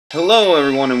Hello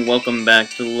everyone and welcome back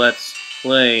to Let's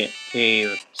Play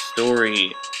Cave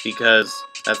Story, because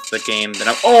that's the game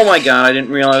that oh my god, I didn't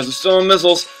realize there's still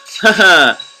missiles!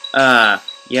 Haha!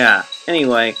 Yeah.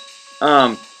 Anyway,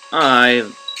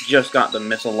 I just got the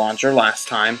missile launcher last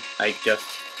time. I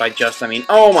mean,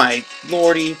 oh my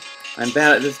lordy! I'm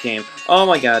bad at this game. Oh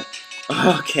my god.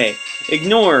 Okay.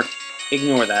 Ignore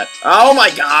that. Oh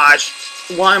my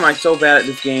gosh! Why am I so bad at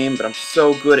this game, but I'm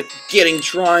so good at getting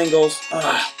triangles?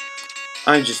 Ugh.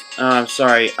 I'm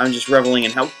sorry, I'm just reveling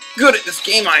in how good at this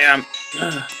game I am.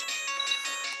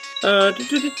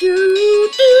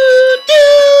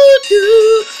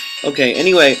 Okay,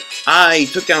 anyway, I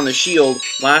took down the shield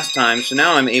last time, so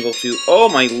now I'm able to... Oh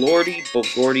my lordy,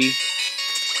 bogordy.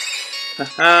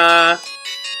 Haha.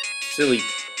 Silly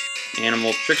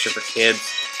animal tricks are for kids.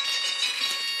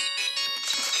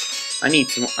 I need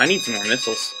some more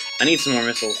missiles. I need some more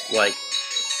missiles, like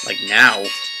now.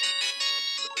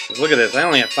 Look at this, I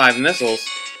only have 5 missiles.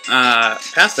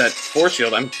 Past that force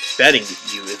field, I'm betting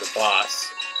you is a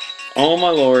boss. Oh my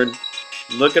lord.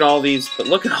 Look at all these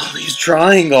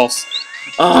triangles!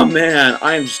 Oh man,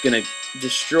 I am just gonna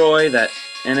destroy that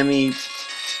enemy,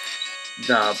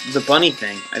 the bunny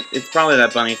thing. It's probably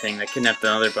that bunny thing that kidnapped the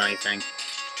other bunny thing.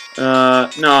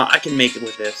 No, I can make it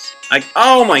with this.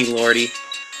 Oh my lordy.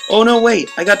 Oh no,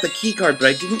 wait, I got the key card, but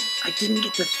I didn't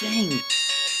get the thing.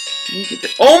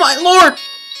 Oh my lord!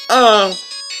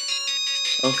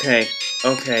 Okay,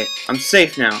 I'm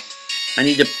safe now. I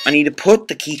need to put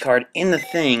the key card in the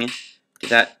thing.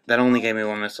 That only gave me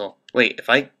 1 missile. Wait, if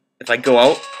I go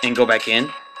out and go back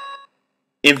in,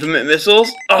 infinite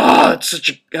missiles? Oh, it's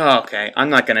such a... Oh, okay, I'm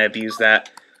not gonna abuse that,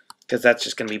 because that's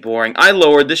just gonna be boring. I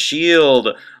lowered the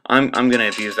shield. I'm gonna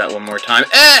abuse that one more time.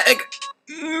 Egg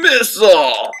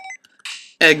missile.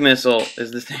 Egg missile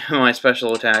is the name of my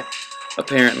special attack,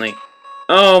 apparently.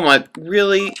 Oh my,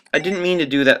 really? I didn't mean to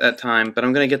do that time, but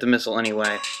I'm gonna get the missile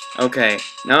anyway. Okay,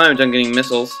 now I'm done getting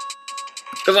missiles.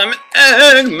 Because I'm an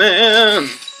Eggman!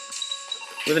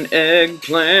 With an egg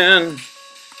plan.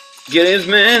 Get as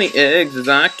many eggs as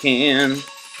I can.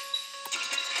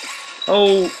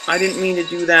 Oh, I didn't mean to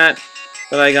do that,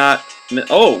 but I got...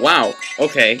 Oh, wow.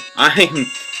 Okay,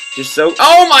 I'm just so...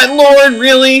 Oh my lord,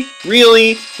 really?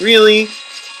 Really? Really?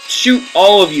 Shoot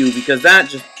all of you, because that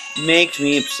just makes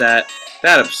me upset.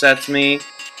 That upsets me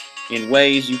in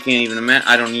ways you can't even imagine.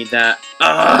 I don't need that.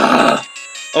 Ah!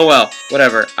 Oh well,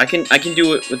 whatever. I can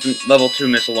do it with the level 2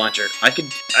 missile launcher. I'm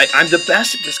the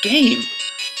best at this game.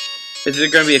 Is there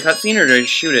gonna be a cutscene or do I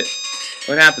just shoot it?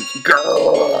 What happens?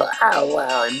 Grrr, how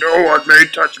well no one may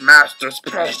touch Master's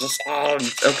precious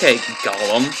arms. Okay,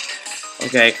 Gollum.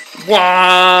 Okay.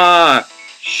 Wah!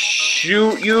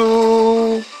 Shoot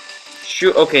you!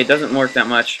 Shoot. Okay, it doesn't work that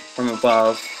much from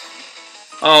above.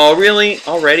 Oh, really?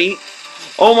 Already?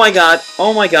 Oh my god.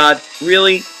 Oh my god.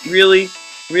 Really? Really?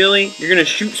 Really? You're gonna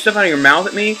shoot stuff out of your mouth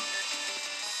at me?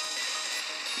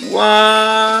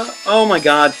 What? Oh my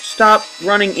god. Stop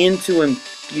running into him,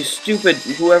 you stupid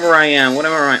whoever I am. What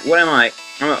am I?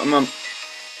 I'm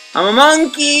a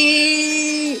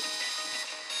monkey!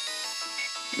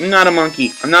 I'm not a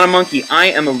monkey. I'm not a monkey. I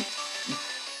am a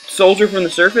soldier from the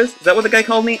surface? Is that what the guy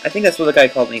called me? I think that's what the guy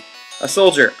called me. A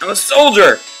soldier. I'm a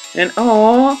soldier! And,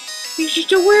 aww, he's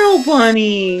just a little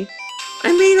bunny.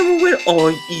 I made him a little... Oh,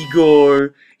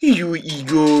 Igor. You,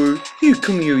 Igor. Here,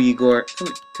 come here, Igor.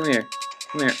 Come here.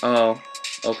 Come here. Oh,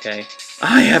 okay.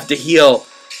 I have to heal.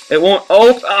 It won't...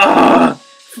 Oh,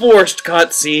 forced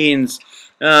cutscenes.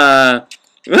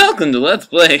 Welcome to Let's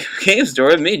Play Cave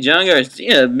Story with me, John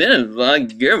Garcia.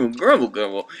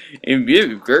 Grumble.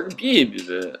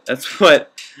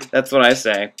 That's what I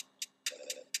say.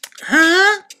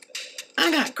 Huh? I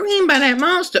got creamed by that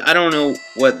monster. I don't know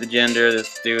what the gender of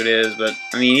this dude is, but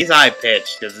I mean he's high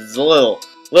pitched because it's a little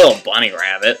bunny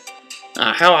rabbit.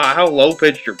 How low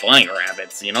pitched are bunny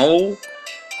rabbits, you know?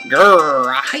 Grrr!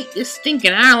 I hate this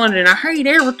stinking island and I hate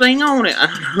everything on it. I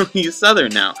don't know. He's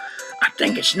southern now. I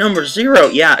think it's number 0.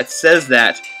 Yeah, it says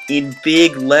that in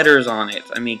big letters on it.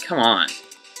 I mean, come on.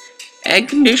 Egg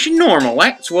condition normal.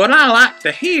 That's what I like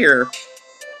to hear.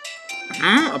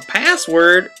 A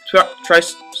password. Try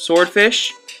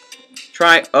swordfish.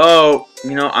 Try. Oh,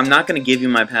 you know, I'm not gonna give you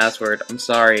my password. I'm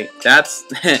sorry. That's.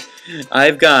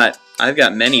 I've got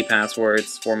many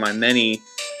passwords for my many.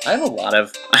 I have a lot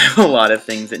of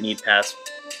things that need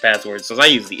passwords. So I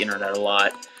use the internet a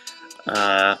lot.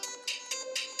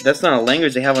 That's not a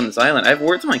language they have on this island. I have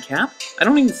words on my cap. I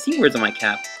don't even see words on my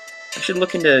cap. I should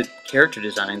look into character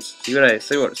designs. See what I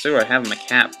have on my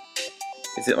cap.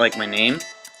 Is it like my name?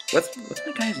 What's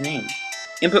my guy's name?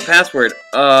 Input password.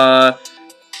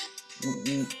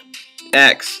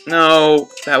 X. No,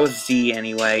 that was Z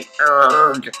anyway.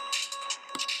 Urgh.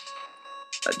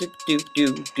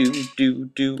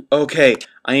 Okay,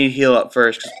 I need to heal up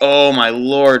first. Oh my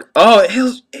lord. Oh, it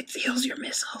heals your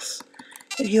missiles.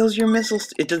 It heals your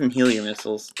missiles. It doesn't heal your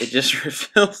missiles. It just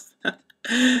refills them.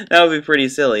 That would be pretty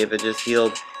silly if it just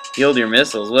healed your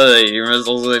missiles. What, your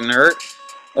missiles didn't hurt?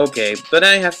 Okay, but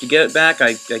I have to get it back,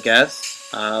 I guess.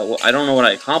 Well, I don't know what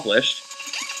I accomplished.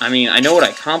 I mean, I know what I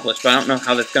accomplished, but I don't know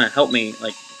how that's gonna help me,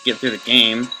 like, get through the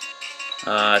game.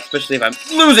 Especially if I'm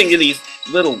losing to these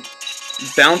little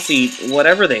bouncy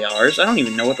whatever they are. I don't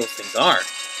even know what those things are.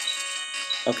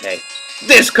 Okay.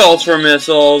 This calls for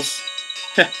missiles!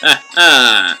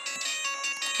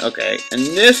 Okay, and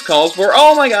this calls for...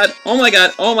 Oh my god! Oh my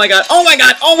god! Oh my god! Oh my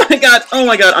god! Oh my god! Oh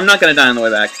my god! I'm not gonna die on the way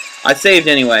back. I saved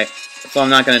anyway, so I'm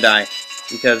not gonna die.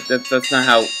 Because that's not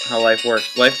how life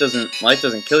works. Life doesn't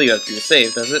kill you after you're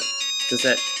saved, does it? Is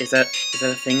that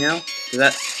a thing now? Does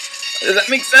that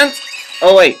make sense?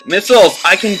 Oh wait, missiles!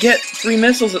 I can get 3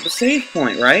 missiles at the save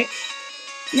point, right?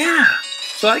 Yeah!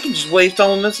 So I can just waste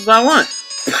all the missiles I want.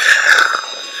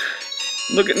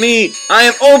 Look at me! I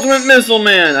am Ultimate Missile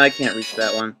Man! I can't reach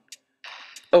that one.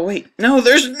 Oh wait, no,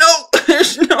 there's no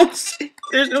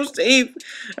save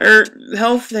or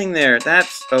health thing there.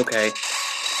 That's okay.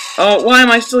 Oh, why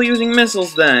am I still using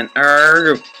missiles then?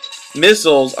 Arrgh.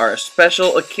 Missiles are a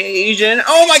special occasion.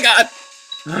 Oh my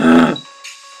god!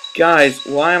 Guys,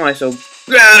 why am I so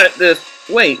bad at this?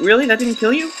 Wait, really? That didn't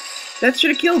kill you? That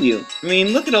should have killed you. I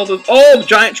mean, look at all those. Oh,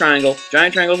 giant triangle.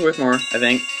 Giant triangle's worth more, I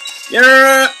think.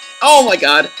 Yeah! Oh my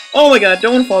god. Oh my god.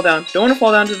 Don't want to fall down. Don't want to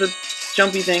fall down to the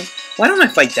jumpy thing. Why don't I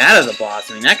fight that as a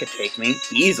boss? I mean, that could take me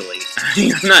easily. I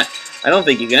mean, I don't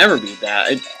think you can ever beat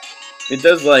that. It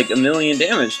does like 1,000,000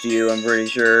 damage to you, I'm pretty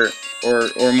sure.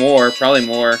 Or more. Probably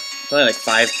more. Probably like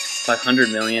 500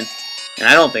 million. And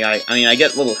I don't think I mean, I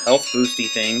get little health boosty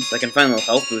things. I can find little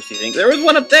health boosty things. There was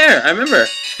one up there! I remember!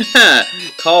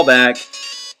 Callback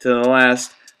to the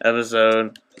last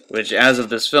episode, which as of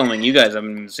this filming, you guys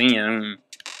haven't even seen.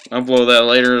 Upload that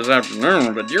later this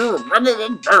afternoon, but you're...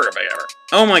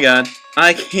 Oh my god.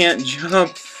 I can't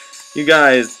jump. You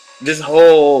guys, this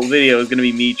whole video is going to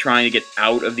be me trying to get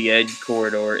out of the edge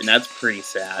corridor, and that's pretty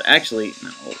sad. Actually,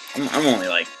 no. I'm only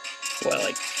like, what,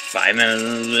 like 5 minutes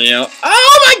into the video?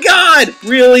 Oh my god!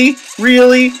 Really?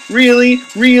 Really? Really?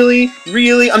 Really?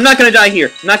 Really? I'm not going to die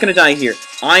here. I'm not going to die here.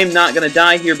 I'm not going to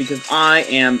die here because I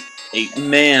am a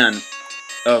man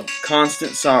of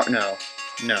constant sorrow. No.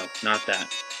 No, not that.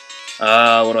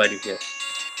 What do I do here?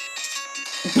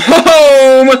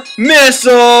 Boom!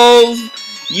 Missiles!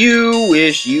 You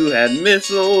wish you had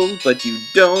missiles, but you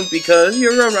don't because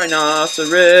you're a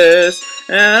rhinoceros.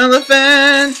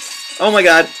 Elephant! Oh my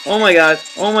god, oh my god,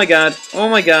 oh my god, oh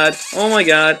my god, oh my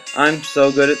god. I'm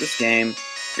so good at this game.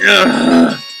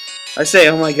 Ugh. I say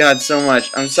oh my god so much.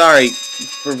 I'm sorry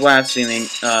for blaspheming,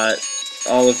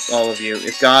 all of you.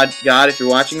 If God, if you're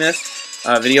watching this,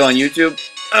 video on YouTube,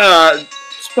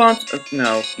 sponsor,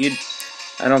 no,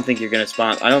 I don't think you're gonna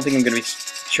sponsor, I don't think I'm gonna be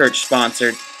church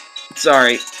sponsored.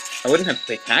 Sorry. I wouldn't have to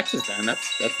pay taxes then.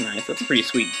 That's nice. That's a pretty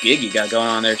sweet gig you got going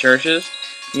on there, churches.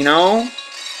 You know?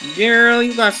 Girl,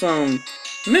 you got some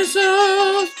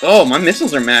missiles! Oh, my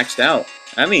missiles are maxed out.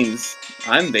 That means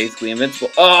I'm basically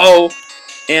invincible. Oh!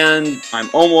 And I'm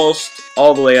almost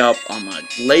all the way up on my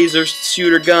laser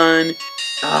shooter gun.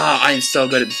 Ah, I'm so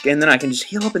good at this game. And then I can just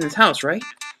heal up in this house, right?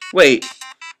 Wait.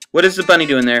 What is the bunny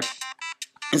doing there?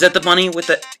 Is that the bunny with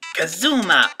the...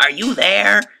 Kazuma, are you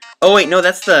there? Oh wait, no,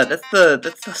 that's the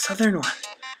southern one.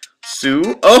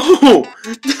 Sue? Oh,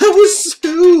 that was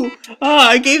Sue. Ah,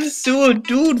 I gave Sue a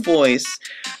dude voice.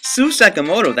 Sue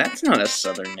Sakamoto. That's not a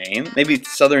southern name. Maybe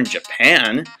it's southern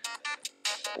Japan.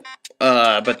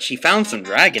 But she found some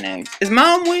dragon eggs. Is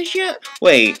Mom with you?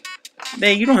 Wait,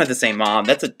 man, you don't have the same mom.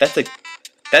 That's a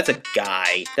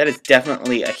guy. That is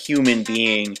definitely a human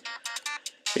being.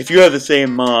 If you have the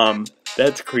same mom,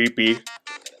 that's creepy.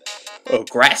 Oh,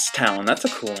 Grass Town. That's a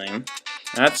cool name.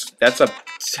 That's a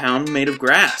town made of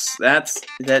grass.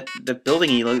 The building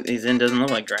he's in doesn't look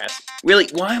like grass. Really?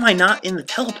 Why am I not in the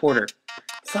teleporter?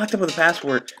 It's locked up with a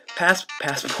passport.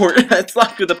 Passport. It's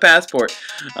locked with a passport.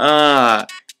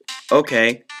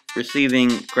 Okay. Receiving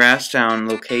Grasstown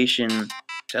location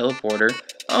teleporter.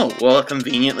 Oh, well,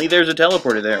 conveniently there's a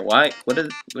teleporter there. Why?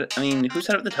 I mean, who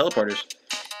set up the teleporters?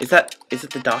 Is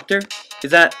it the doctor?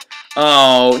 Is that...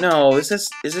 Oh, no, is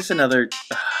this another...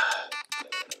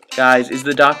 Guys, is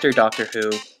the Doctor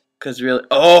Who? Because really...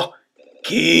 Oh!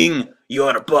 King,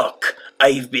 you're back.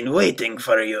 I've been waiting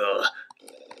for you.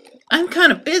 I'm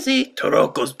kind of busy.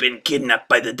 Toroko's been kidnapped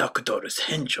by the Doctor's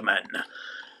henchman.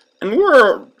 And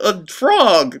we're a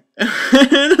frog.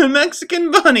 And a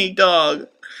Mexican bunny dog.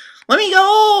 Let me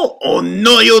go! Oh,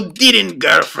 no, you didn't,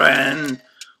 girlfriend.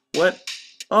 What?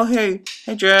 Oh, hey.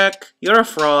 Hey, Jack. You're a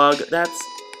frog. That's...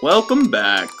 Welcome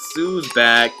back. Sue's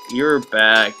back. You're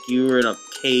back. You're in a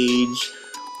cage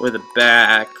with a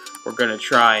back. We're gonna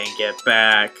try and get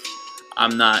back.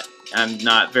 I'm not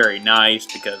very nice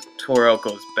because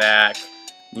Toroko's back.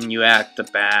 And you act the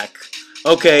back.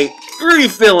 Okay,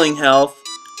 refilling health.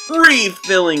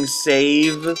 Refilling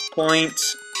save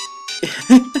points.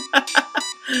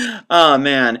 Oh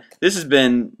man, this has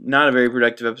been not a very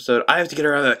productive episode. I have to get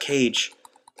her out of that cage.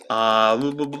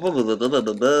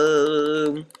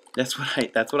 That's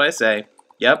what I say.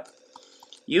 Yep.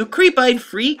 You creep-eyed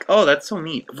freak. Oh, that's so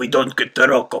mean. If we don't get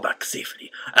Toroko back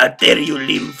safely, I'll tear you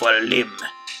limb for limb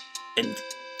and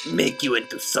make you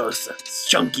into salsa,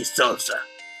 chunky salsa,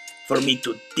 for me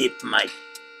to dip my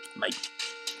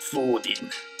food in,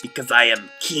 because I am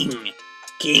King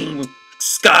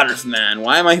Scarf Man.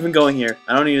 Why am I even going here?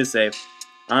 I don't need to save.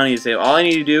 All I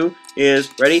need to do is,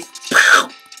 ready?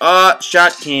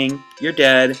 Shot King. You're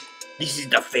dead. This is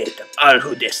the fate of all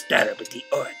who disturb the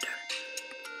order.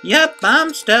 Yep,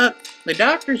 I'm stuck. The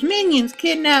doctor's minions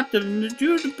kidnapped him.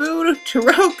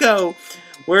 Toroko.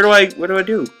 What do I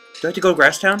do? Do I have to go to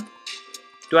Grasstown?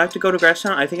 Do I have to go to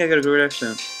Grasstown? I think I gotta go to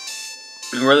Grasstown.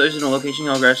 My brother is in a location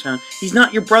called Grasstown. He's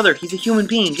not your brother. He's a human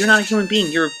being. You're not a human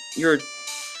being. You're a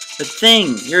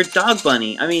thing. You're a dog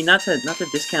bunny. I mean, not to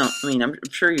discount. I mean, I'm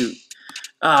sure you.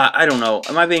 I don't know.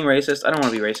 Am I being racist? I don't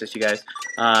want to be racist, you guys.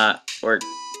 Or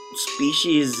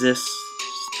species.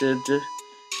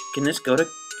 Can this go to?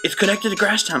 It's connected to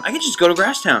Grasstown. I can just go to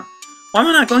Grasstown. Why am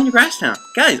I not going to Grasstown?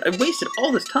 Guys, I wasted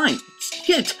all this time.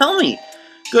 You gotta tell me.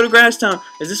 Go to Grasstown.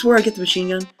 Is this where I get the machine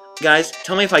gun? Guys,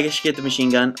 tell me if I should get the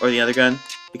machine gun or the other gun,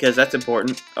 because that's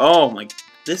important. Oh my,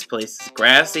 this place is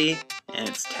grassy and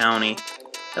it's towny.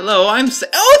 Hello, oh, it's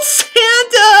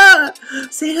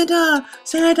Santa!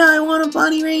 Santa, I want a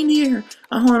bunny reindeer.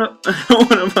 I want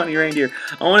a bunny reindeer.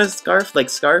 I want a scarf like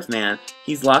Scarf Man.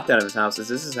 He's locked out of his house. Is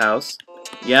this his house?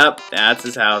 Yep, that's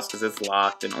his house because it's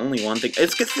locked and only one thing.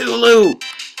 It's Cthulhu!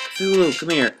 Cthulhu, come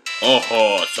here.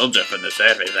 Oh, soldier from the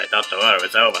surface. I thought the war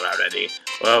was over already.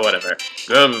 Well, whatever.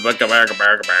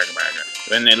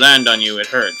 When they land on you, it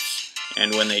hurts.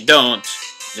 And when they don't,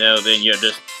 then you're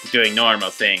just doing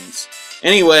normal things.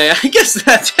 Anyway, I guess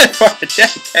that's it for today.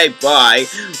 Okay, bye.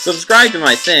 Subscribe to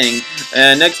my thing.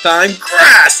 And next time,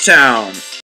 Grasstown!